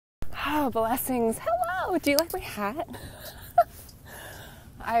Oh, blessings. Hello. Do you like my hat?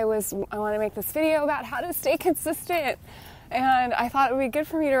 I want to make this video about how to stay consistent. And I thought it would be good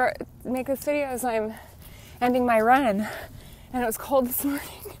for me to make this video as I'm ending my run. And it was cold this morning.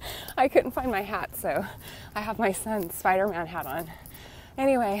 I couldn't find my hat, so I have my son's Spider-Man hat on.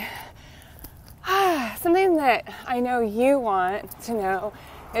 Anyway, something that I know you want to know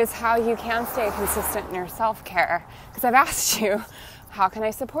is how you can stay consistent in your self-care. Because I've asked you, how can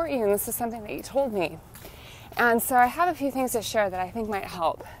I support you? And this is something that you told me. And so I have a few things to share that I think might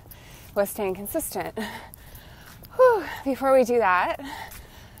help with staying consistent. Whew. Before we do that,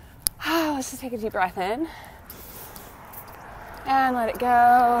 let's just take a deep breath in and let it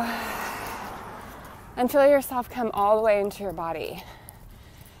go. And feel yourself come all the way into your body.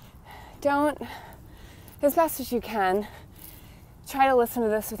 Don't, as best as you can, try to listen to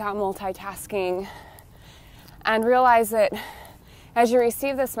this without multitasking, and realize that as you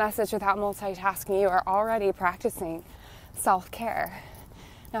receive this message without multitasking, you are already practicing self-care.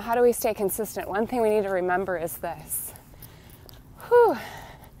 Now, how do we stay consistent? One thing we need to remember is this.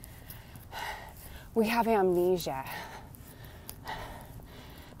 We have amnesia.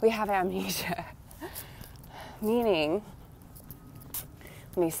 We have amnesia. Meaning,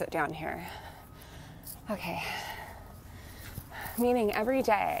 let me sit down here. Okay. Meaning every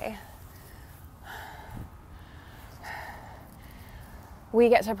day, we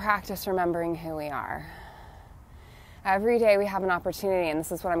get to practice remembering who we are. Every day we have an opportunity, and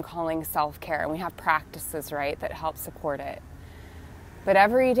this is what I'm calling self-care, and we have practices, right, that help support it. But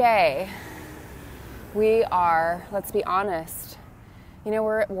every day we are, let's be honest,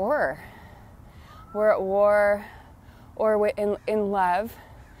 we're at war. We're at war or in love,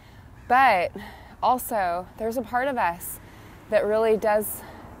 but also there's a part of us that really does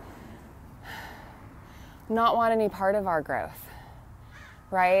not want any part of our growth.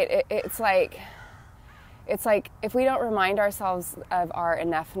 Right? It's like if we don't remind ourselves of our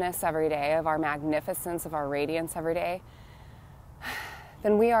enoughness every day, of our magnificence, of our radiance every day,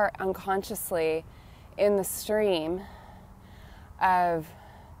 then we are unconsciously in the stream of,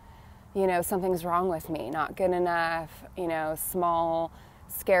 something's wrong with me, not good enough, small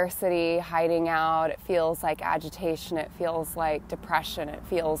scarcity, hiding out. It feels like agitation. It feels like depression. It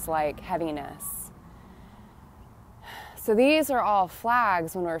feels like heaviness. So these are all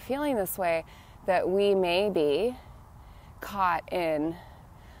flags when we're feeling this way that we may be caught in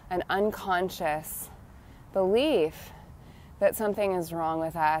an unconscious belief that something is wrong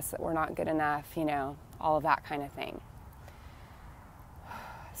with us, that we're not good enough, all of that kind of thing.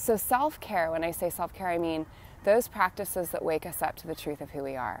 So self-care, when I say self-care, I mean those practices that wake us up to the truth of who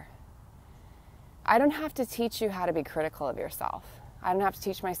we are. I don't have to teach you how to be critical of yourself. I don't have to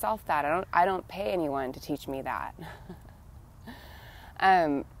teach myself that. I don't pay anyone to teach me that.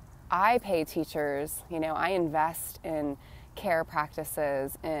 I pay teachers, I invest in care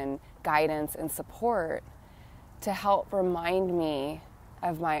practices, in guidance and support to help remind me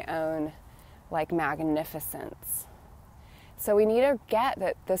of my own, magnificence. So we need to get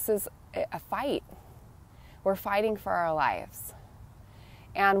that this is a fight. We're fighting for our lives.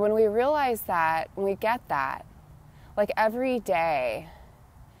 And when we realize that, when we get that, every day,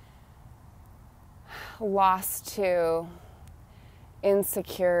 lost to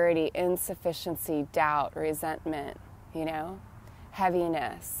insecurity, insufficiency, doubt, resentment,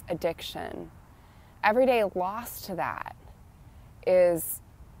 heaviness, addiction. Every day lost to that is,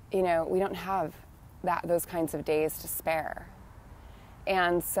 we don't have those kinds of days to spare.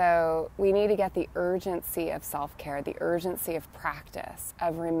 And so we need to get the urgency of self-care, the urgency of practice,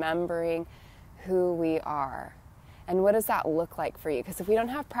 of remembering who we are. And what does that look like for you? Because if we don't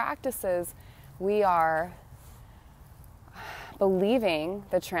have practices, we are believing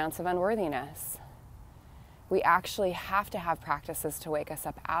the trance of unworthiness. We actually have to have practices to wake us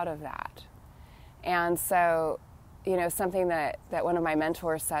up out of that. And so, something that one of my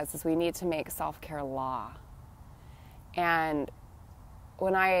mentors says is we need to make self-care law. And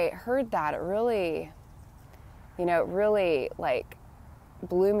when I heard that, it really blew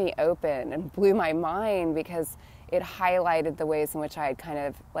me open and blew my mind, because it highlighted the ways in which I had kind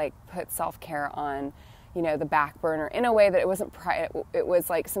of put self-care on the back burner in a way that it wasn't, it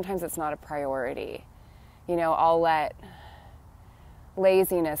was sometimes it's not a priority. I'll let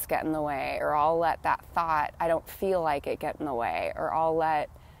laziness get in the way, or I'll let that thought, I don't feel like it, get in the way, or I'll let,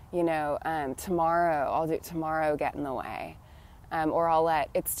 I'll do it tomorrow get in the way, or I'll let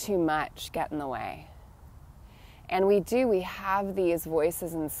it's too much get in the way. And we have these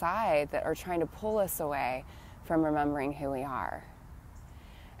voices inside that are trying to pull us away from remembering who we are.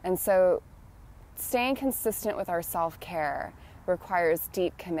 And so staying consistent with our self-care requires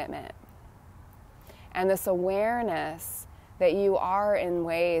deep commitment. and this awareness that you are in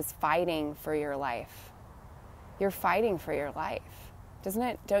ways fighting for your life. You're fighting for your life.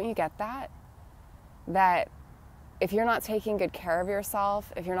 Don't you get that? That if you're not taking good care of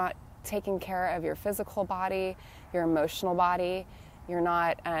yourself, if you're not taking care of your physical body, your emotional body, you're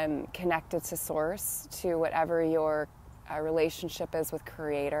not connected to source, to whatever your relationship is with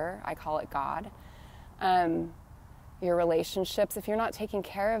Creator, I call it God, your relationships, if you're not taking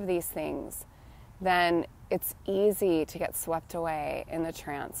care of these things, then it's easy to get swept away in the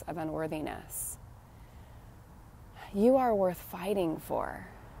trance of unworthiness. You are worth fighting for.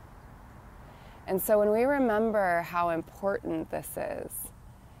 And so when we remember how important this is,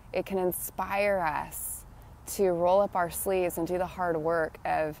 it can inspire us to roll up our sleeves and do the hard work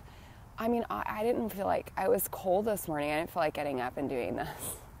of, I didn't feel like, I was cold this morning. I didn't feel like getting up and doing this.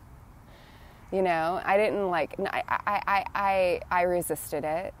 I didn't like, I resisted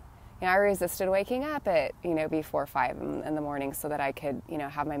it. I resisted waking up at, before 5 in the morning so that I could,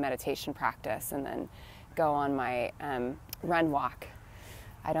 have my meditation practice and then go on my run walk.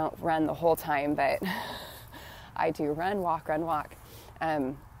 I don't run the whole time, but I do run, walk.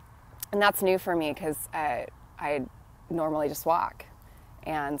 And that's new for me because I normally just walk.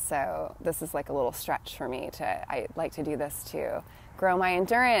 And so this is like a little stretch for me. I like to do this to grow my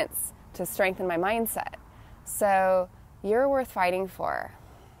endurance, to strengthen my mindset. So you're worth fighting for.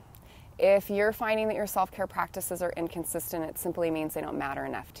 If you're finding that your self-care practices are inconsistent, it simply means they don't matter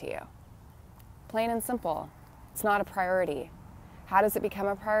enough to you. Plain and simple. It's not a priority. How does it become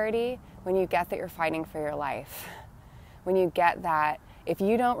a priority? When you get that you're fighting for your life. When you get that if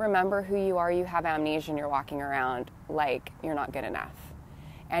you don't remember who you are, you have amnesia and you're walking around like you're not good enough.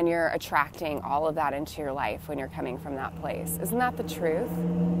 And you're attracting all of that into your life when you're coming from that place. Isn't that the truth?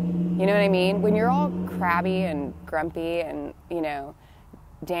 You know what I mean? When you're all crabby and grumpy and,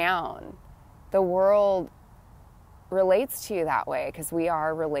 down, the world relates to you that way because we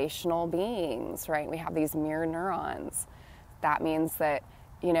are relational beings, right? We have these mirror neurons. That means that,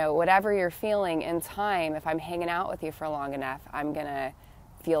 whatever you're feeling in time, if I'm hanging out with you for long enough, I'm going to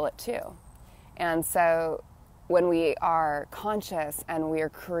feel it too. And so when we are conscious and we're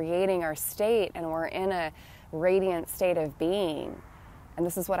creating our state and we're in a radiant state of being, and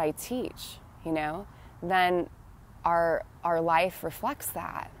this is what I teach, then our life reflects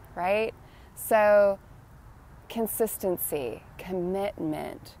that, right? So consistency,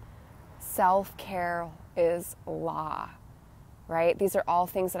 commitment, self-care is law, right? These are all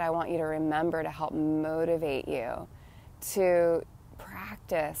things that I want you to remember to help motivate you to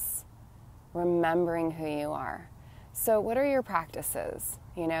practice remembering who you are. So what are your practices,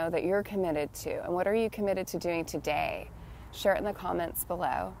 that you're committed to? And what are you committed to doing today? Share it in the comments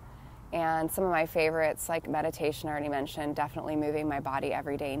below. And some of my favorites, like meditation, I already mentioned, definitely moving my body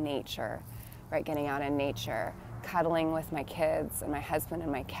every day, nature, right? Getting out in nature, cuddling with my kids and my husband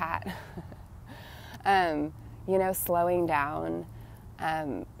and my cat. Slowing down.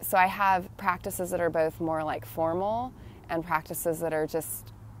 So I have practices that are both more like formal and practices that are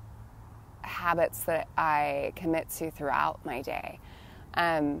just habits that I commit to throughout my day.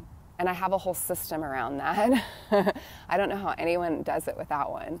 And I have a whole system around that. I don't know how anyone does it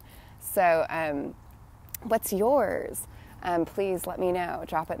without one. So what's yours? Please let me know.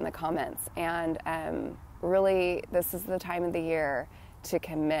 Drop it in the comments. And really, this is the time of the year to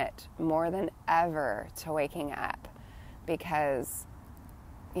commit more than ever to waking up because,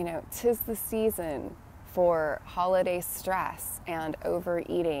 'tis the season for holiday stress and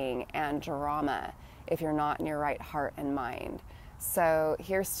overeating and drama if you're not in your right heart and mind. So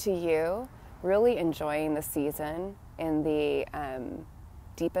here's to you really enjoying the season in the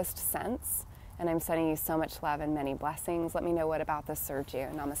deepest sense. And I'm sending you so much love and many blessings. Let me know what about this served you.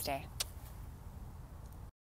 Namaste.